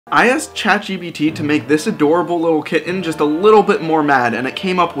I asked ChatGPT to make this adorable little kitten just a little bit more mad, and it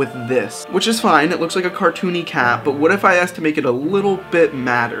came up with this, which is fine. It looks like a cartoony cat, but what if I asked to make it a little bit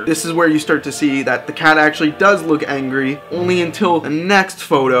madder? This is where you start to see that the cat actually does look angry, only until the next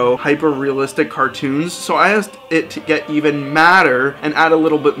photo, hyper-realistic cartoons, so I asked it to get even madder and add a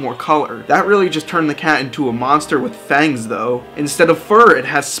little bit more color. That really just turned the cat into a monster with fangs though. Instead of fur, it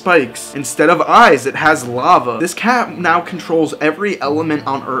has spikes. Instead of eyes, it has lava. This cat now controls every element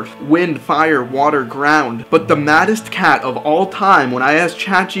on Earth. Wind, fire, water, ground. But the maddest cat of all time, when I asked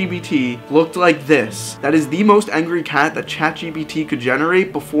ChatGPT, looked like this. That is the most angry cat that ChatGPT could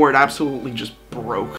generate before it absolutely just broke.